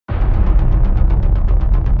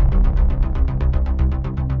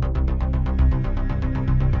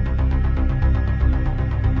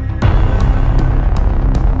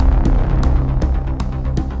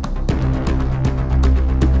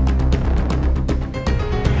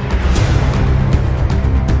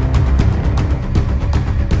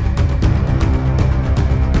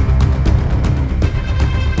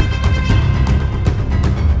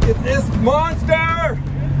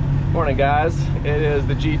morning, guys. It is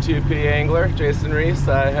the G2P angler, Jason Reese,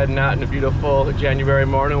 heading out in a beautiful January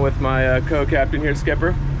morning with my co-captain here,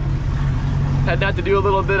 Skipper. Heading out to do a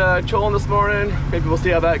little bit of trolling this morning. Maybe we'll see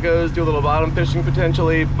how that goes, do a little bottom fishing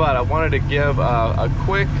potentially, but I wanted to give a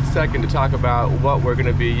quick second to talk about what we're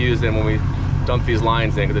gonna be using when we dump these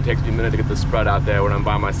lines in, because it takes me a minute to get the spread out there when I'm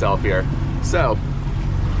by myself here. So,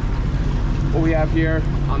 what we have here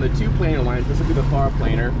on the two planer lines, this will be the far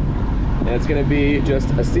planer, and it's gonna be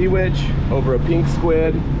just a sea witch over a pink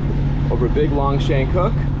squid, over a big long shank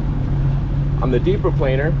hook. On the deeper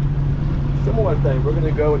planer, similar thing, we're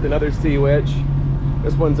gonna go with another sea witch.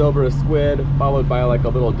 This one's over a squid, followed by like a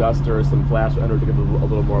little duster or some flash under to give it a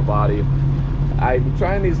little more body. I'm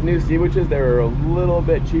trying these new sea witches. They're a little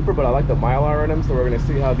bit cheaper, but I like the Mylar in them, so we're gonna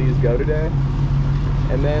see how these go today.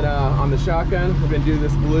 And then on the shotgun, we're gonna do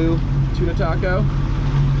this blue tuna taco.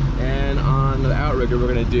 And on the outrigger, we're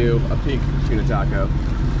gonna do a pink tuna taco.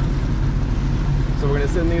 So we're gonna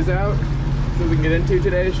send these out. See what we can get into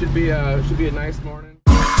today. Should be a nice morning.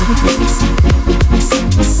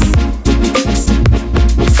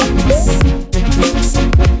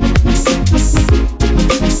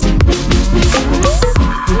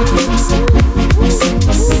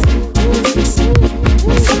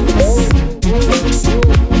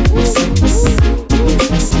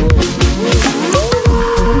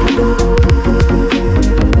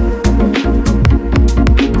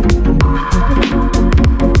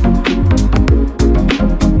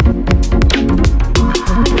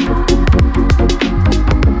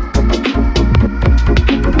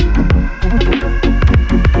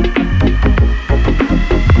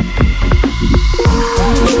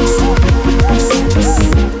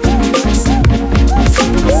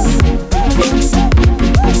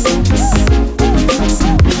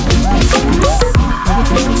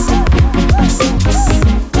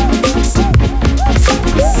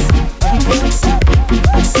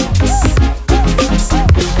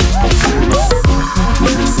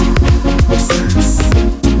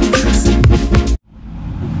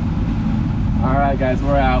 Guys,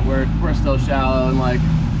 we're out. We're still shallow in like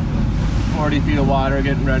 40 feet of water,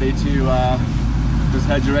 getting ready to just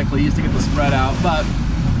head directly east to get the spread out. But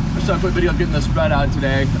let's show a quick video of getting the spread out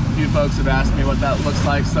today. A few folks have asked me what that looks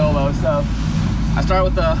like solo. So I start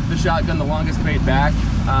with the shotgun, the longest bait back.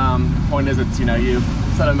 Point is, it's, you know, you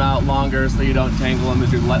set them out longer so you don't tangle them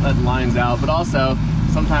as you're letting lines out. But also,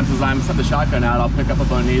 sometimes as I'm set the shotgun out, I'll pick up a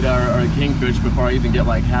bonita or a kingfish before I even get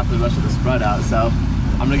like half the rest of the spread out. So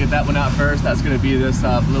I'm gonna get that one out first. That's gonna be this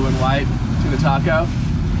blue and white tuna taco.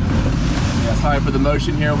 Yeah, sorry for the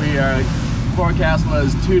motion here. Forecast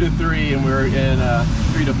was 2 to 3 and we're in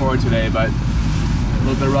 3 to 4 today, but a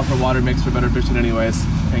little bit of rougher water makes for better fishing anyways.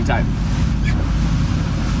 Hang tight.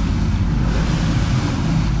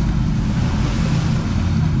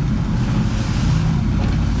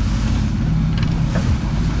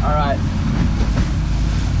 All right,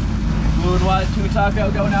 blue and white tuna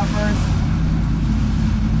taco going out first.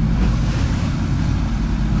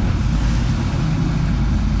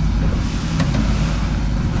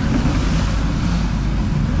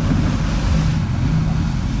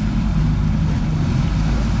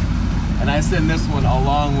 And I send this one a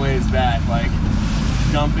long ways back, like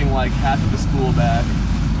dumping like half of the spool back.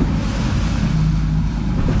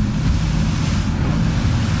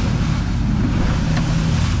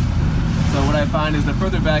 So what I find is the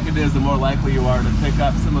further back it is, the more likely you are to pick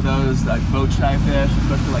up some of those like boat shy fish,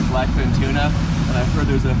 especially like blackfin tuna. And I've heard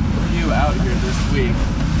there's a few out here this week.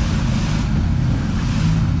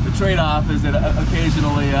 The trade-off is that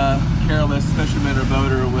occasionally a careless fisherman or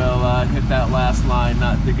boater will hit that last line,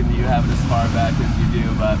 not thinking that you have it as far back as you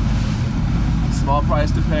do, but small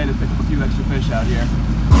price to pay to pick up a few extra fish out here.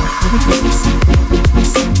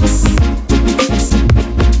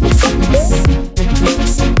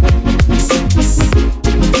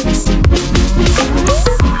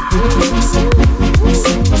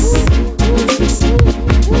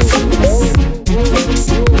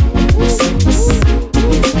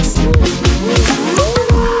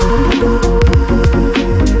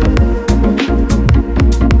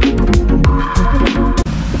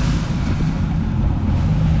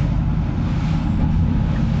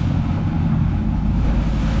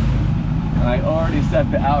 Set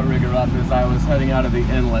the outrigger up as I was heading out of the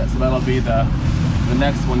inlet, so that'll be the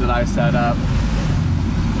next one that I set up.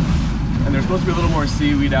 And there's supposed to be a little more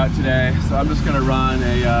seaweed out today, so I'm just going to run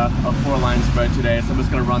a 4-line spread today. So I'm just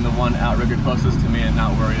going to run the one outrigger closest to me and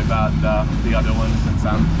not worry about the other one since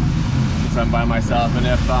I'm by myself. And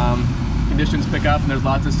if conditions pick up and there's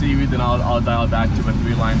lots of seaweed, then I'll dial it back to a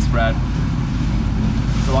 3-line spread.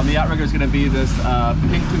 So on the outrigger is going to be this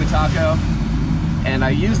pink tuna taco. And I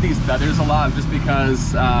use these feathers a lot just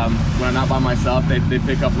because when I'm not by myself, they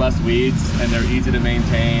pick up less weeds and they're easy to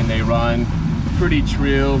maintain. They run pretty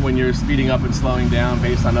true when you're speeding up and slowing down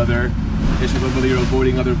based on other issues, whether you're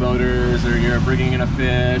avoiding other boaters or you're bringing in a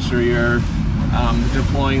fish or you're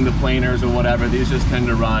deploying the planers or whatever. These just tend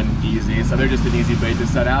to run easy. So they're just an easy bait to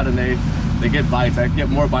set out, and they get bites. I get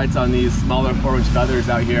more bites on these smaller 4-inch feathers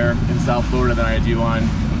out here in South Florida than I do on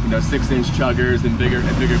 6-inch chuggers and bigger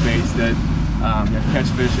baits that catch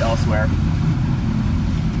fish elsewhere.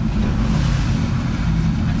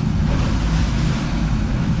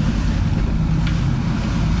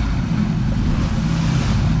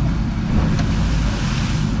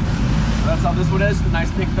 So that's all this one is, the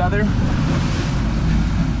nice pink feather.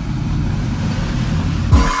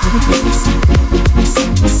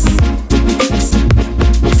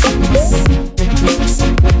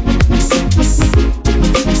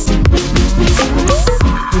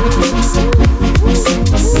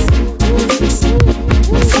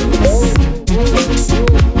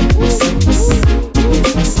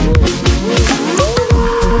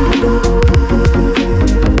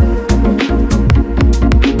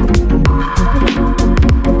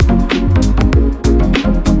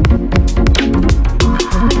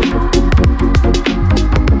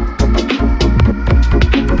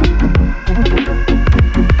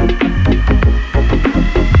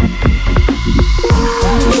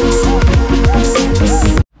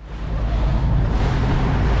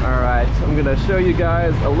 Show you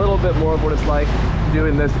guys a little bit more of what it's like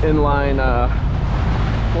doing this inline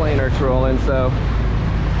planer trolling. So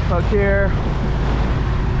hook here,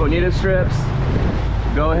 bonita strips.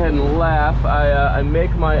 Go ahead and laugh. I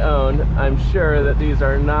make my own. I'm sure that these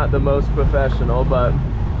are not the most professional, but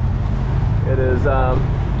it is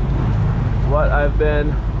what I've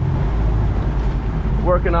been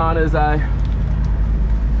working on as I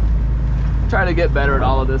try to get better at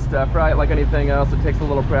all of this stuff, right? Like anything else, it takes a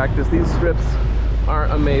little practice. These strips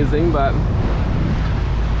aren't amazing, but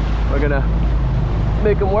we're gonna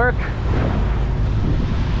make them work.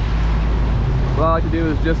 What I like to do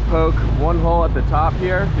is just poke one hole at the top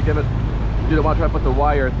here to give it, you don't want to try to put the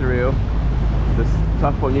wire through this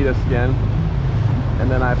tough bonita skin,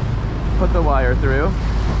 and then I put the wire through.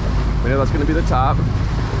 We know that's gonna be the top.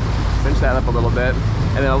 Cinch that up a little bit,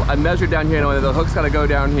 and then I measure down here, and the hook's gotta go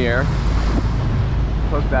down here.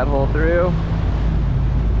 Poke that hole through,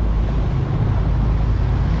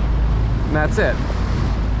 and that's it.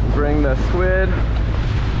 Bring the squid,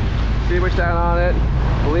 seaweed down on it.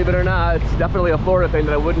 Believe it or not, it's definitely a Florida thing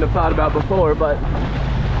that I wouldn't have thought about before, but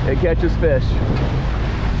it catches fish.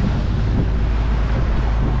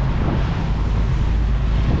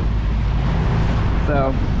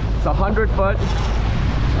 So it's 100 foot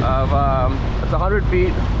of it's 100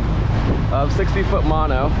 feet of 60-foot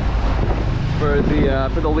mono for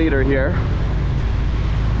the leader here.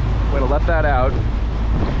 I'm gonna let that out.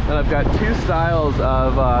 And I've got two styles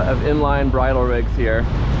of inline bridle rigs here.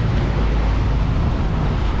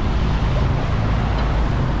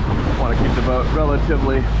 I want to keep the boat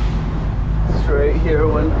relatively straight here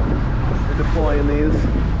when we're deploying these.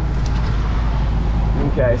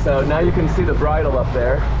 Okay, so now you can see the bridle up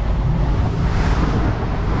there.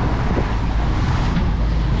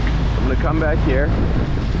 I'm gonna come back here.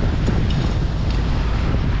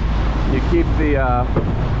 You keep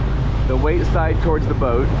the weight side towards the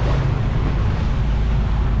boat.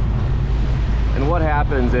 And what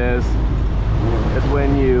happens is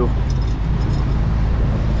when you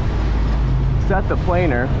set the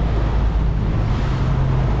planer,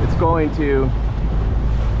 it's going to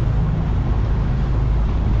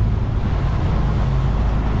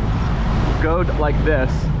go like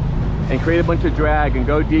this and create a bunch of drag and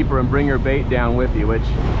go deeper and bring your bait down with you, which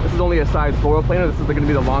this is only a size 4 planer. This is going to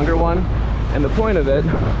be the longer one. And the point of it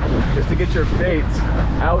is to get your baits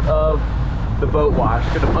out of the boat wash,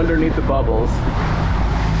 get them underneath the bubbles.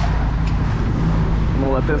 I'm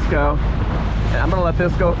gonna let this go. And I'm gonna let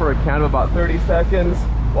this go for a count of about 30 seconds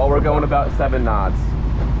while we're going about 7 knots.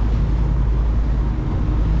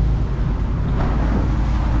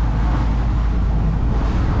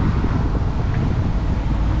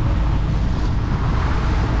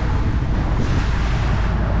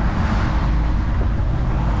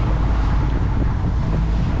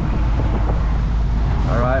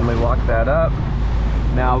 Lock that up.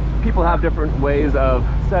 Now, people have different ways of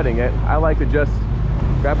setting it. I like to just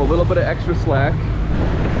grab a little bit of extra slack,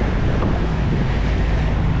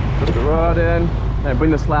 put the rod in, and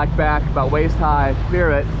bring the slack back about waist high,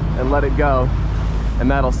 clear it, and let it go, and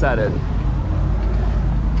that'll set it.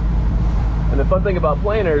 And the fun thing about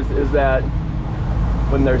planers is that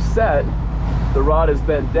when they're set, the rod is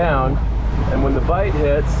bent down, And when the bite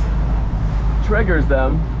hits, triggers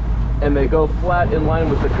them, and they go flat in line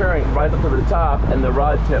with the current, rise up to the top, and the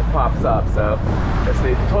rod tip pops up. So it's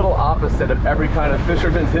the total opposite of every kind of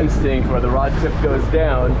fisherman's instinct, where the rod tip goes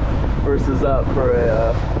down versus up for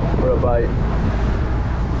a bite.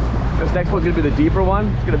 This next one's gonna be the deeper one.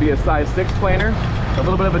 It's gonna be a size 6 planer. A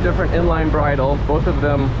little bit of a different inline bridle. Both of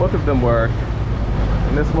them work.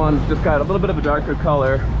 And this one's just got a little bit of a darker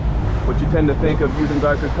color, which you tend to think of using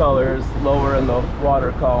darker colors lower in the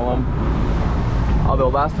water column. Although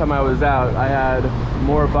last time I was out, I had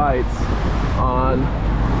more bites on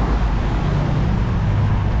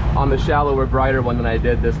the shallower, brighter one than I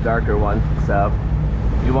did this darker one. So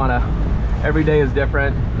you wanna, every day is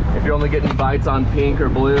different. If you're only getting bites on pink or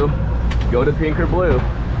blue, go to pink or blue.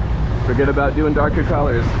 Forget about doing darker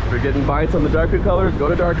colors. If you're getting bites on the darker colors, go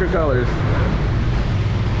to darker colors.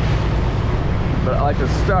 But I like to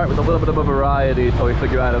start with a little bit of a variety until we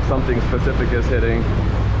figure out if something specific is hitting.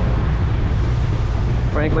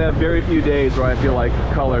 Frankly, I have very few days where I feel like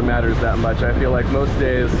color matters that much. I feel like most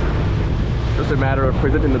days, it's just a matter of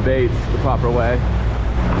presenting the baits the proper way.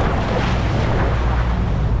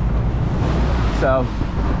 So,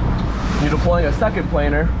 when you're deploying a second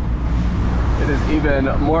planer, it is even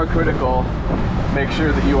more critical to make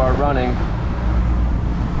sure that you are running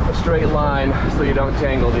a straight line so you don't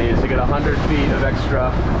tangle these. You get 100 feet of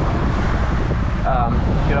extra,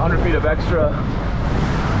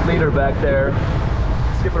 leader back there,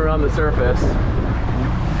 skipping around the surface.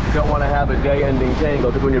 You don't want to have a day-ending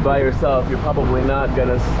tangle, because when you're by yourself, you're probably not going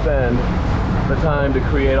to spend the time to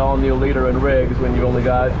create all new leader and rigs when you only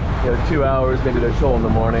got 2 hours maybe to shoal in the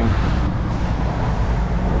morning.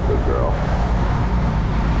 Good girl.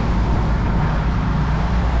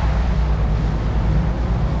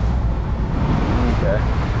 Okay.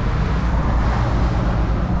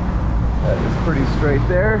 That is pretty straight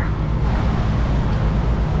there.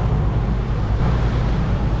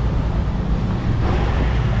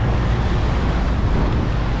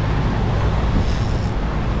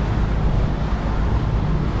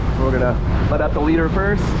 We're gonna let out the leader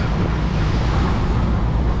first.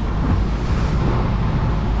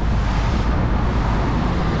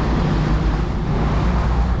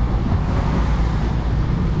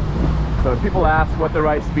 So people ask what the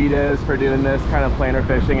right speed is for doing this kind of planer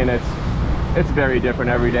fishing, and it's very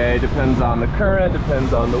different every day. It depends on the current,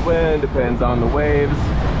 depends on the wind, depends on the waves.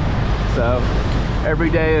 So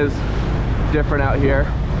every day is different out here.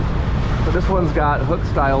 So this one's got hook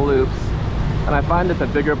style loops. And I find that the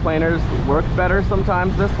bigger planers work better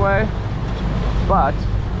sometimes this way, but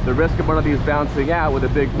the risk of one of these bouncing out with a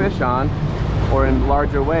big fish on or in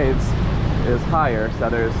larger waves is higher.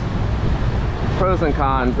 So there's pros and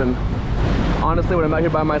cons, and honestly, when I'm out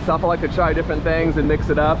here by myself, I like to try different things and mix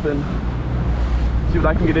it up and see what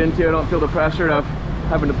I can get into. I don't feel the pressure of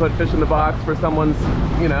having to put fish in the box for someone's,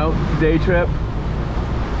 day trip.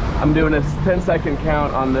 I'm doing a 10-second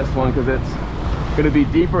count on this one because it's going to be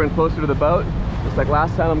deeper and closer to the boat. Just like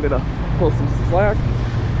last time, I'm going to pull some slack.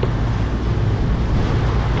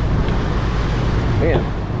 Man,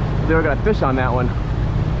 they were going to fish on that one.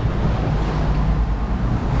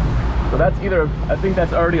 So that's either, I think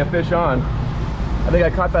that's already a fish on. I think I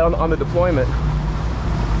caught that on the deployment.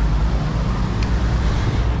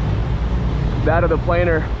 That or the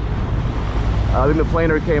planer. I think the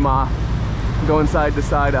planer came off, going side to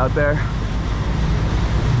side out there.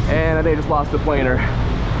 And I think I just lost the planer.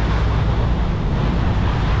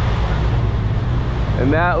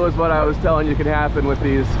 And that was what I was telling you could happen with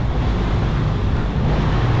these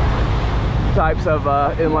types of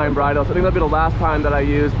inline bridles. I think that'll be the last time that I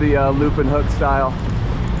use the loop and hook style.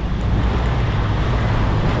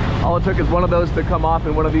 All it took is one of those to come off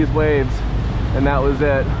in one of these waves, and that was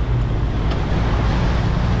it.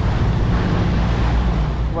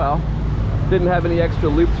 Well, didn't have any extra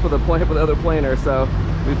loops for the other planer, so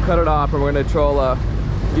we've cut it off, and we're going to troll a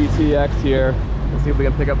GiA&x here and see if we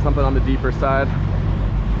can pick up something on the deeper side.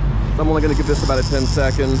 So I'm only going to give this about a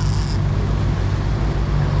 10-second.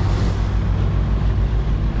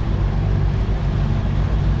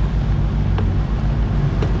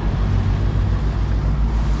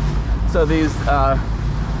 So these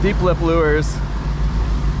deep lip lures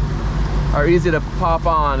are easy to pop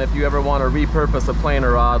on if you ever want to repurpose a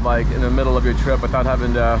planer rod, like in the middle of your trip, without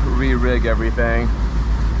having to re-rig everything.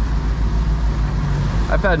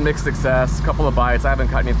 I've had mixed success, a couple of bites. I haven't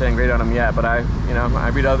caught anything great on them yet, but I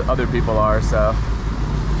read other people are, so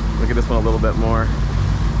look at this one a little bit more.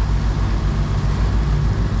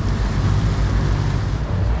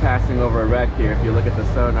 Just passing over a wreck here. If you look at the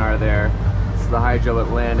sonar there, this is the Hydro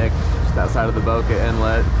Atlantic, just outside of the Boca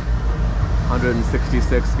Inlet.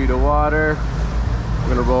 166 feet of water. I'm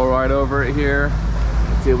gonna roll right over it here.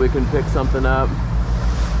 See if we can pick something up.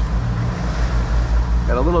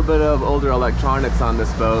 Got a little bit of older electronics on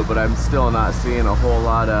this boat, but I'm still not seeing a whole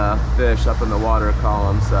lot of fish up in the water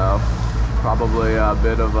column, so probably a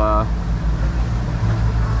bit of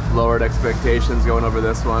lowered expectations going over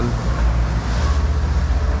this one.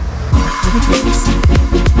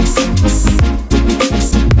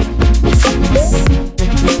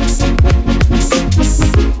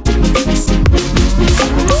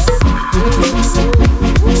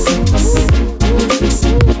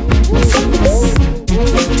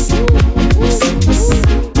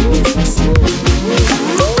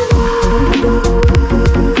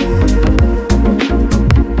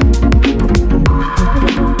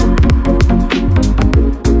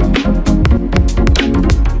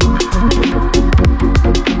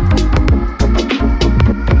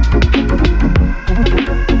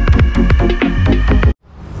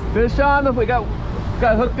 Fish on, we got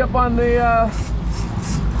hooked up on the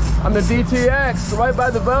GiA&x right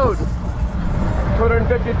by the boat.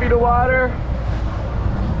 250 feet of water.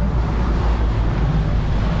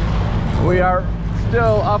 We are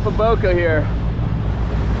still off of Boca here.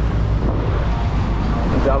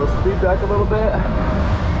 Dial the speed back a little bit.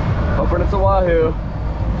 Hoping it's a Wahoo.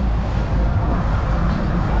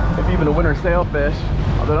 Maybe even a winter sailfish.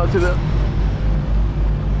 Although don't see the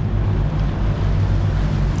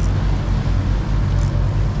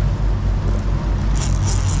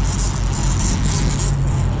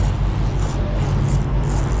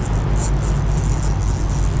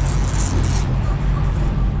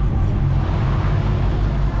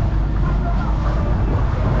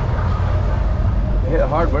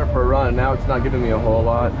hard went for a run. Now it's not giving me a whole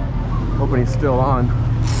lot. Hoping he's still on.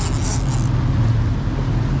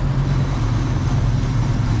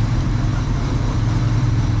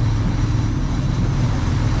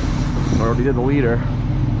 I already did the leader.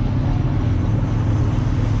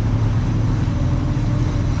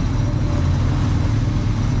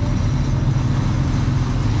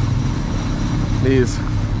 These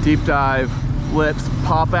deep dive flips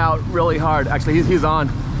pop out really hard. Actually, he's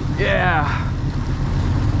on. Yeah.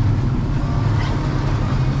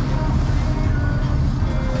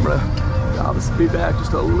 Dial the speed back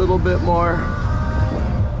just a little bit more.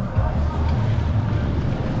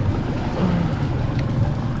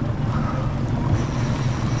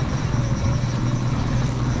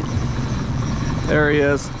 There he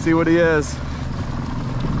is. See what he is.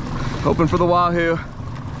 Hoping for the Wahoo.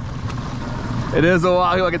 It is a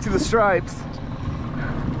Wahoo. I can see the stripes.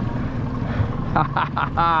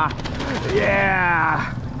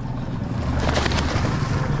 Yeah.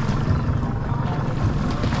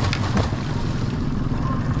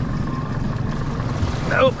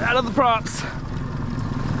 Nope, out of the props.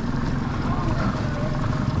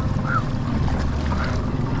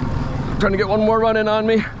 Trying to get one more run in on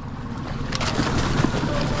me.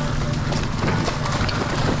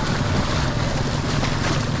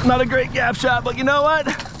 Not a great gap shot, but you know what?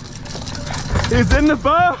 He's in the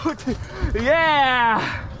boat.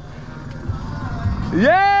 Yeah.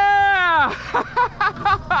 Yeah.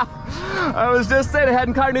 I was just saying I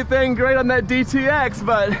hadn't caught anything great on that GiA&x,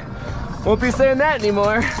 but won't be saying that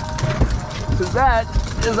anymore, because that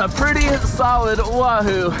is a pretty solid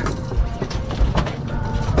Wahoo.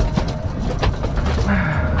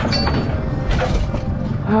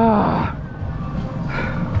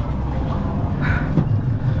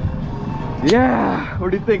 Yeah,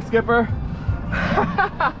 what do you think, Skipper?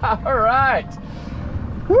 All right.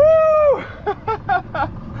 Woo!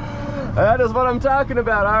 That is what I'm talking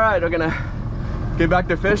about. All right, we're gonna get back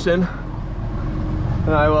to fishing,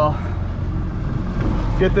 and I will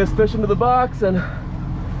get this fish into the box and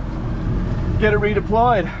get it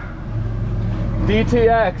redeployed.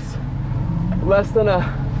 GiA&x, less than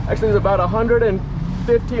actually it was about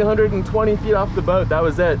 150, 120 feet off the boat. That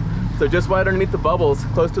was it. So just right underneath the bubbles,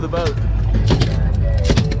 close to the boat.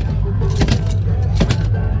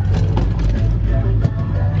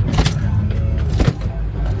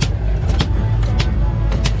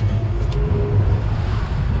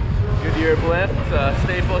 Goodyear blimp, it's a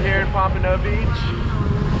staple here in Pompano Beach.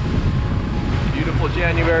 Beautiful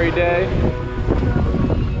January day.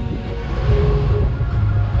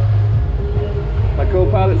 My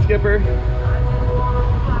co-pilot Skipper.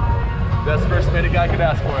 Best first mate a guy could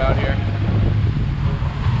ask for out here.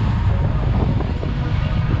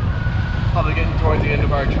 Probably getting towards the end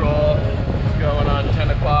of our troll. It's going on 10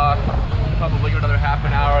 o'clock. Probably another half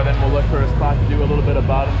an hour, then we'll look for a spot to do a little bit of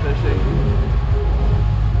bottom fishing.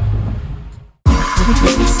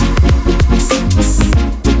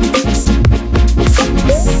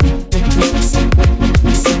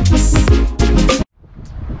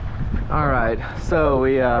 So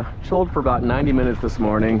we trolled for about 90 minutes this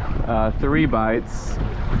morning. 3 bites.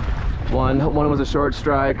 One was a short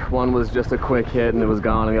strike, one was just a quick hit and it was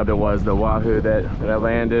gone, and the other was the Wahoo that I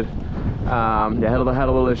landed. Yeah, had a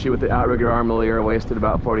little issue with the outrigger armolier, wasted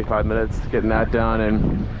about 45 minutes getting that done,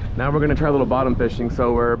 and now we're gonna try a little bottom fishing.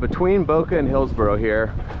 So we're between Boca and Hillsborough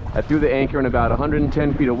here. I threw the anchor in about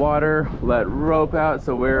 110 feet of water, let rope out,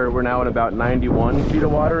 so we're now in about 91 feet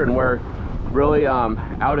of water, and we're really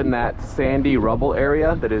out in that sandy rubble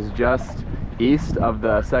area that is just east of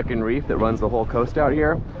the second reef that runs the whole coast out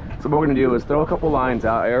here. So what we're gonna do is throw a couple lines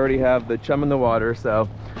out. I already have the chum in the water, so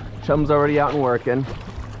chum's already out and working.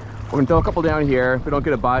 We're gonna throw a couple down here. If we don't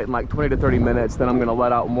get a bite in like 20 to 30 minutes, then I'm gonna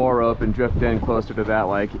let out more rope and drift in closer to that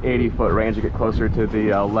like 80-foot range to get closer to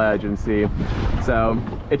the ledge and see. So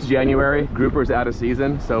it's January, grouper's out of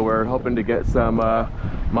season, so we're hoping to get some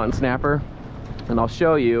mutton snapper. And I'll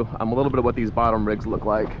show you a little bit of what these bottom rigs look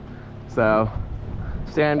like. So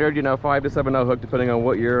standard, you know, 5 to 7/0 hook depending on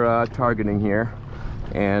what you're targeting here.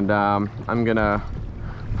 And I'm gonna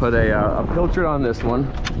put a pilchard on this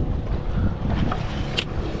one.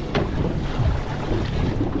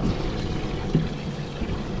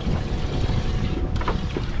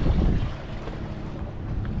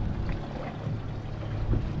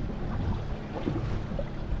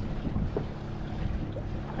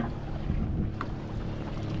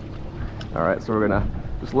 All right, so we're gonna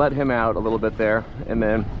just let him out a little bit there, and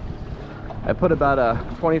then I put about a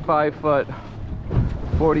 25-foot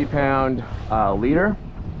 40-pound leader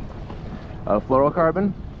of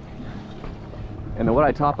fluorocarbon, and then what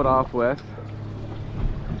I top it off with,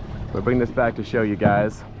 we'll bring this back to show you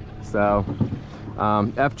guys. So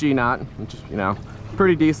FG knot, which is, you know,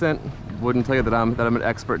 pretty decent. Wouldn't tell you that I'm an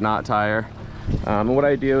expert knot tire. And what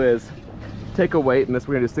I do is take a weight, and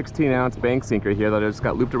we're gonna do 16-ounce bank sinker here that I just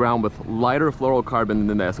got looped around with lighter fluorocarbon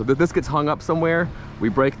than this. So if this gets hung up somewhere, we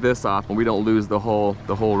break this off and we don't lose the whole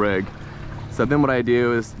rig. So then what I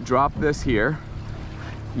do is drop this here.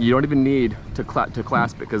 You don't even need to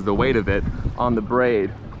clasp it because the weight of it on the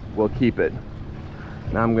braid will keep it.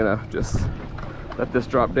 Now I'm gonna just let this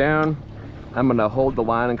drop down. I'm gonna hold the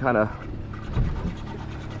line and kind of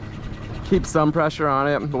keep some pressure on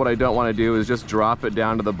it. But what I don't want to do is just drop it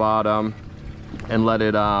down to the bottom and let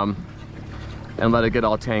it get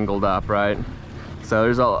all tangled up, right? So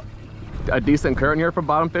there's a decent current here for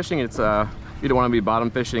bottom fishing. It's you don't want to be bottom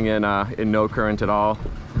fishing in no current at all.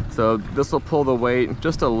 So this will pull the weight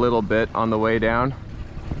just a little bit on the way down.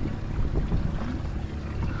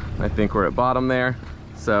 I think we're at bottom there.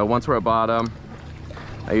 So once we're at bottom,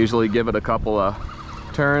 I usually give it a couple of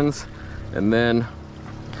turns, and then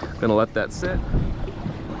I'm gonna let that sit.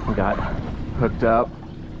 Got hooked up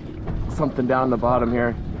something down the bottom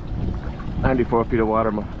here. 94 feet of water.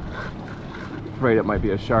 I'm afraid it might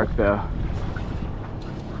be a shark though.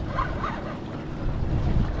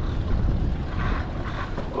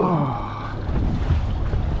 Oh.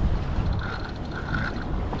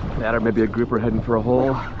 That or maybe a grouper heading for a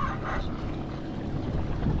hole.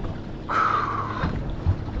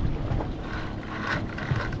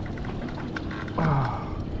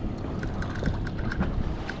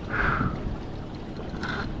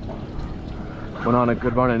 Went on a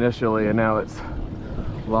good run initially, and now it's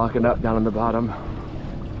locking up down on the bottom.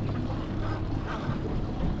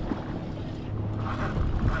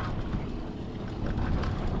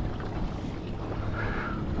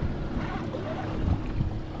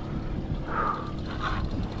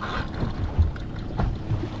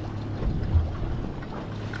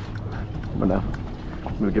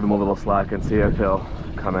 I'm gonna give him a little slack and see if he'll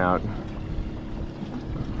come out.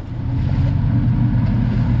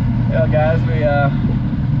 Yeah, guys, we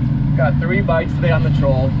got 3 bites today on the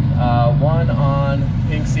troll. One on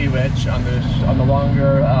pink sea witch on the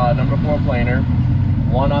longer number 4 planer.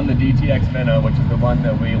 One on the DTX minnow, which is the one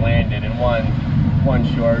that we landed, and one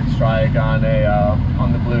short strike on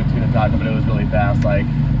the blue tuna taco, but it was really fast, like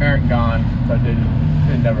errant gone, so it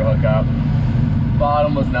didn't never hook up.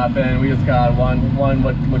 Bottom was nothing. We just got one what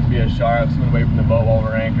looked to be a shark, swimming away from the boat while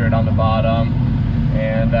we're anchored on the bottom,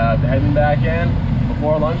 and heading back in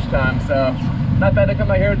before lunchtime. So not bad to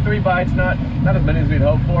come out here with 3 bites, not as many as we'd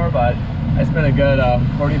hoped for, but I spent a good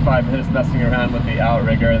 45 minutes messing around with the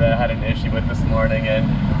outrigger that I had an issue with this morning, and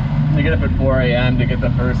to get up at 4 a.m. to get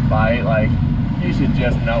the first bite, like, you should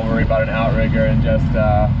just not worry about an outrigger and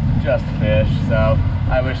just fish. So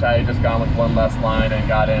I wish I had just gone with one less line and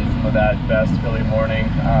got in some of that best early morning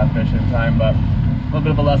fishing time, but a little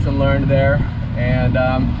bit of a lesson learned there. And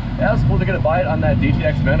yeah, it was cool to get a bite on that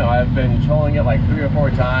GiA&x minnow. I've been trolling it like 3 or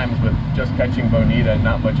 4 times with just catching bonita and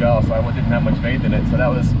not much else, so I didn't have much faith in it. So that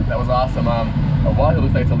was awesome. A Wahoo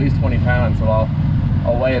looks like it's at least 20 pounds, so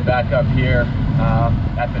I'll weigh it back up here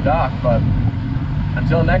at the dock. But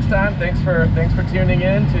until next time, thanks for tuning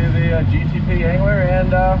in to the GTP Angler,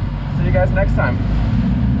 and see you guys next time.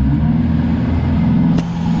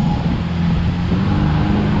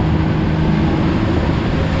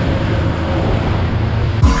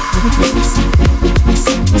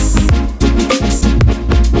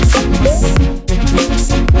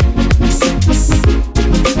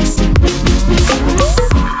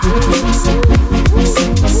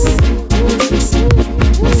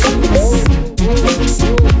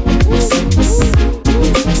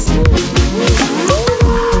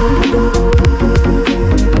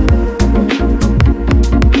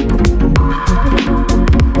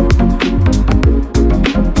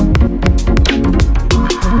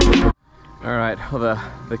 Well,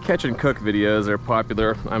 the catch and cook videos are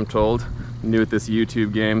popular, I'm told, new at this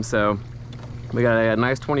YouTube game. So we got a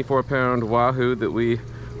nice 24-pound Wahoo that we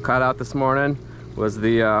caught out this morning. Was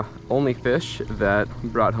the only fish that we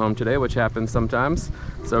brought home today, which happens sometimes.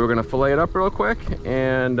 So we're gonna fillet it up real quick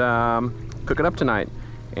and cook it up tonight.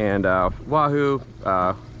 And Wahoo,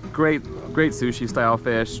 great sushi style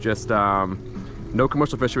fish, just no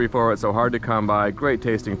commercial fishery for it, so hard to come by. Great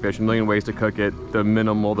tasting fish, a million ways to cook it. The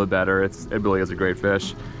minimal, the better. It really is a great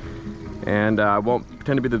fish. And I won't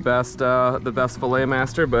pretend to be the best fillet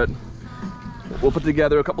master, but we'll put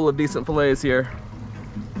together a couple of decent fillets here.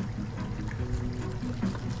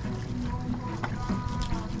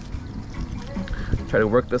 Try to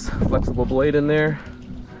work this flexible blade in there,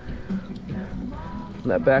 and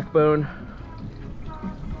that backbone.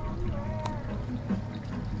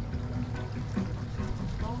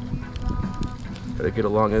 Try to get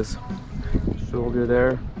along his shoulder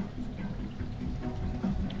there.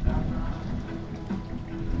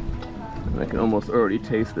 And I can almost already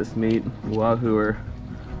taste this meat. Wahoo are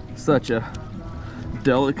such a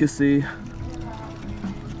delicacy. Try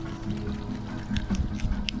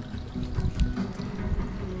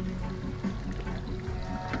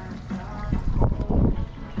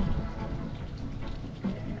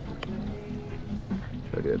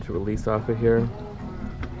to get it to release off of here.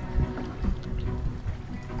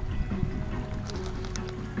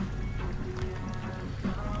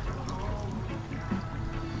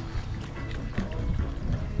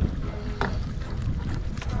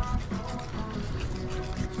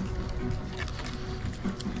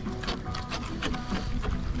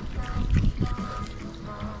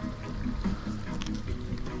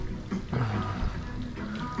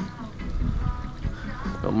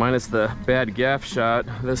 Minus the bad gaff shot,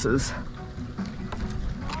 this is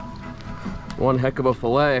one heck of a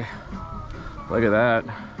fillet. Look at that.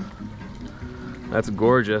 That's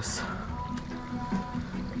gorgeous.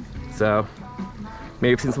 So, maybe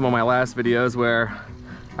you've seen some of my last videos where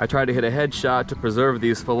I tried to hit a headshot to preserve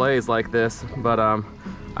these fillets like this, but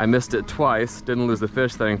I missed it twice. Didn't lose the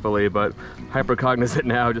fish, thankfully, but hyper cognizant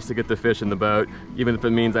now just to get the fish in the boat, even if it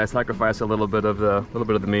means I sacrifice a little bit of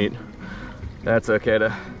the meat. That's okay to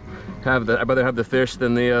have I'd rather have the fish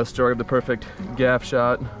than the story of the perfect gaff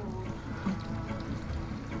shot.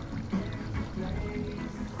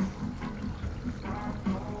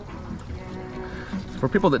 For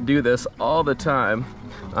people that do this all the time,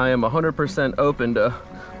 I am 100% open to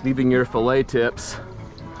leaving your fillet tips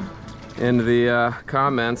in the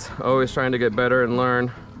comments. Always trying to get better and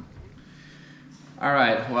learn. All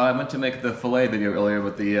right, well, I meant to make the fillet video earlier,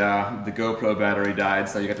 but the GoPro battery died,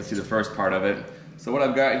 so you got to see the first part of it. So what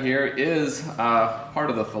I've got here is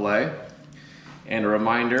part of the fillet, and a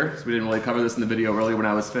reminder, so we didn't really cover this in the video earlier when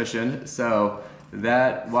I was fishing. So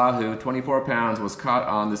that Wahoo, 24 pounds, was caught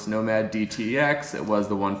on this Nomad DTX. It was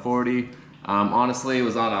the 140. Honestly, it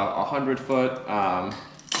was on a 100-foot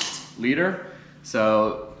leader.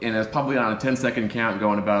 So, and it was probably on a 10-second count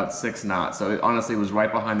going about 6 knots. So it honestly was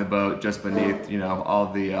right behind the boat, just beneath, you know,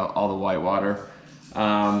 all the white water.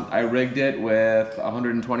 I rigged it with a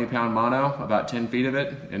 120-pound mono, about 10 feet of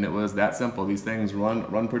it, and it was that simple. These things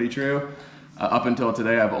run pretty true. Up until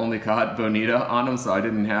today, I've only caught bonita on them, so I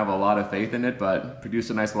didn't have a lot of faith in it, but produced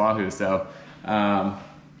a nice Wahoo. So,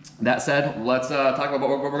 that said, let's talk about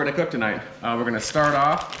what we're going to cook tonight. We're going to start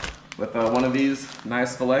off with one of these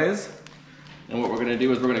nice fillets. And what we're going to do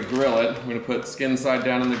is we're going to grill it. We're going to put skin side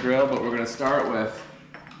down on the grill, but we're going to start with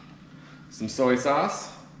some soy sauce.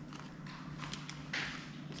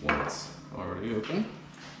 This one's already open.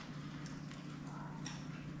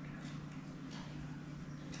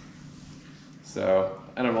 So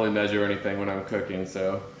I don't really measure anything when I'm cooking,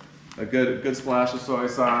 so a good splash of soy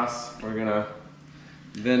sauce. We're gonna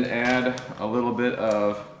then add a little bit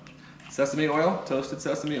of sesame oil, toasted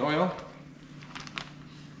sesame oil.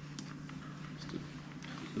 Just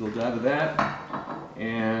a little dab of that,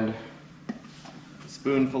 and a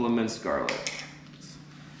spoonful of minced garlic.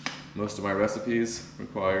 Most of my recipes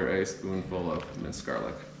require a spoonful of minced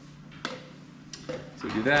garlic. So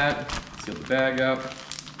we do that, seal the bag up,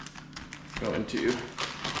 going to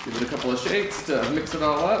give it a couple of shakes to mix it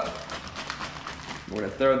all up. We're going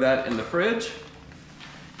to throw that in the fridge.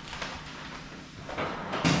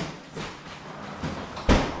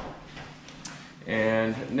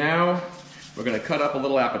 And now we're going to cut up a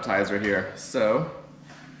little appetizer here. So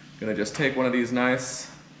I'm going to just take one of these nice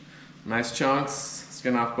chunks,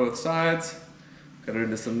 skin off both sides, cut it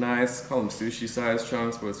into some nice, call them sushi size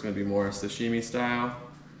chunks, but it's going to be more sashimi style.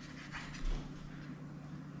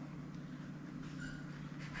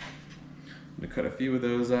 I'm going to cut a few of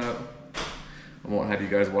those up. I won't have you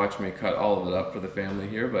guys watch me cut all of it up for the family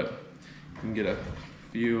here, but you can get a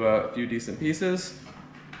few decent pieces.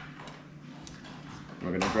 We're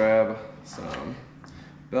going to grab some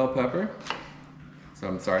bell pepper,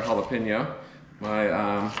 jalapeno.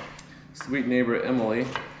 My sweet neighbor Emily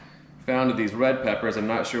found these red peppers. I'm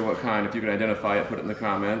not sure what kind. If you can identify it, put it in the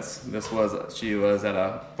comments. She was at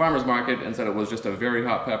a farmer's market and said it was just a very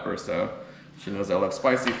hot pepper, so she knows I love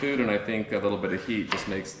spicy food, and I think a little bit of heat just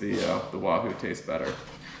makes the Wahoo taste better.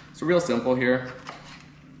 So real simple here.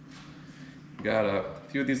 Got a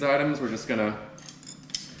few of these items. We're just gonna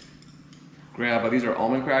grab, these are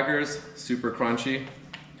almond crackers, super crunchy. I'm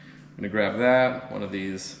gonna grab that, one of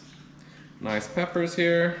these nice peppers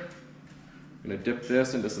here. I'm gonna dip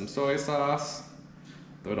this into some soy sauce,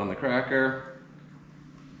 throw it on the cracker.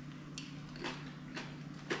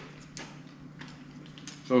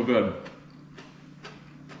 So good.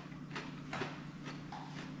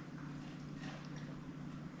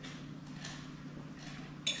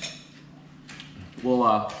 We'll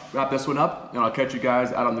wrap this one up, and I'll catch you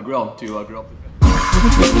guys out on the grill to grill up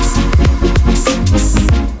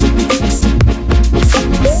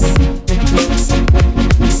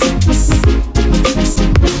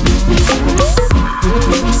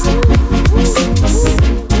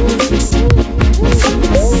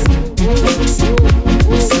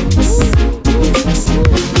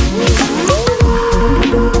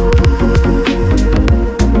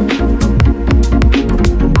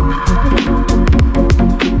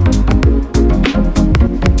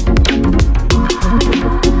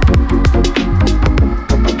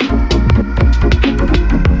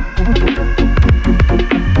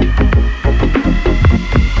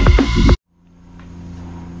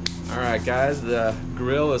guys, the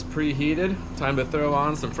grill is preheated. Time to throw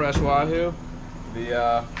on some fresh Wahoo.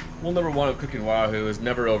 The rule number one of cooking Wahoo is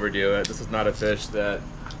never overdo it. This is not a fish that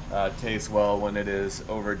tastes well when it is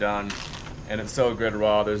overdone, and it's so good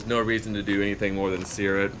raw. There's no reason to do anything more than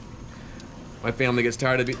sear it. My family gets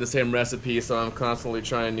tired of eating the same recipe, so I'm constantly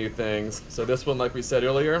trying new things. So this one, like we said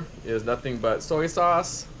earlier, is nothing but soy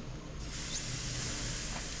sauce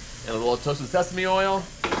and a little toasted sesame oil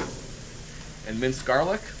and minced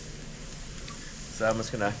garlic. So I'm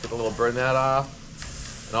just gonna get a little burn that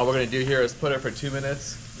off. And all we're gonna do here is put it for 2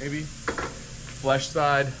 minutes, maybe. Flesh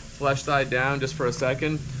side down just for a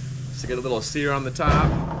second, just to get a little sear on the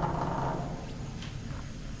top.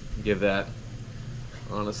 Give that,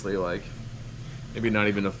 honestly, like maybe not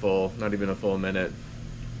even a full minute.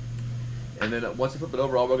 And then once you flip it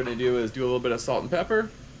over, all we're gonna do is do a little bit of salt and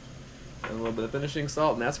pepper, and a little bit of finishing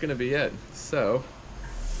salt, and that's gonna be it. So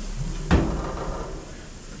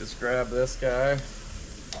just grab this guy.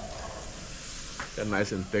 Got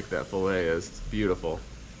nice and thick that fillet is. It's beautiful.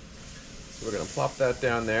 So we're gonna plop that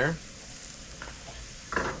down there.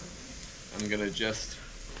 I'm gonna just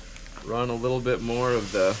run a little bit more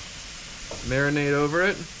of the marinade over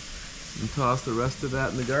it and toss the rest of that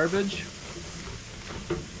in the garbage.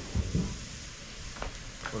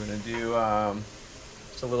 We're gonna do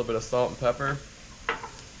just a little bit of salt and pepper.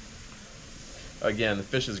 Again, the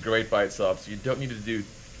fish is great by itself, so you don't need to do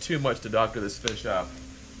too much to doctor this fish up.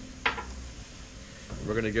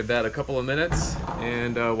 We're going to give that a couple of minutes,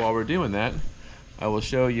 and while we're doing that, I will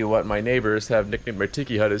show you what my neighbors have nicknamed my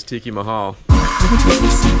tiki hut as Tiki Mahal.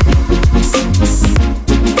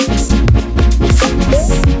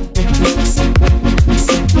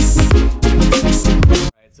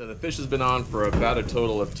 Alright, so the fish has been on for about a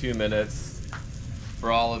total of 2 minutes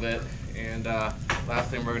for all of it, and last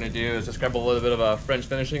thing we're going to do is just grab a little bit of a French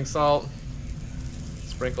finishing salt.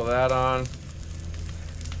 Sprinkle that on.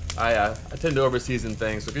 I tend to over-season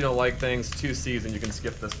things, so if you don't like things too seasoned, you can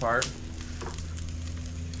skip this part.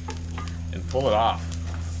 And pull it off.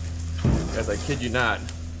 Guys, I kid you not.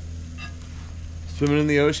 Swimming in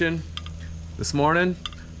the ocean this morning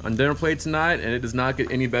on dinner plate tonight, and it does not get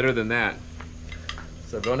any better than that.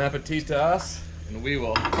 So bon appetit to us, and we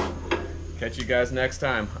will catch you guys next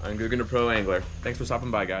time on Guggen Pro Angler. Thanks for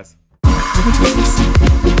stopping by, guys.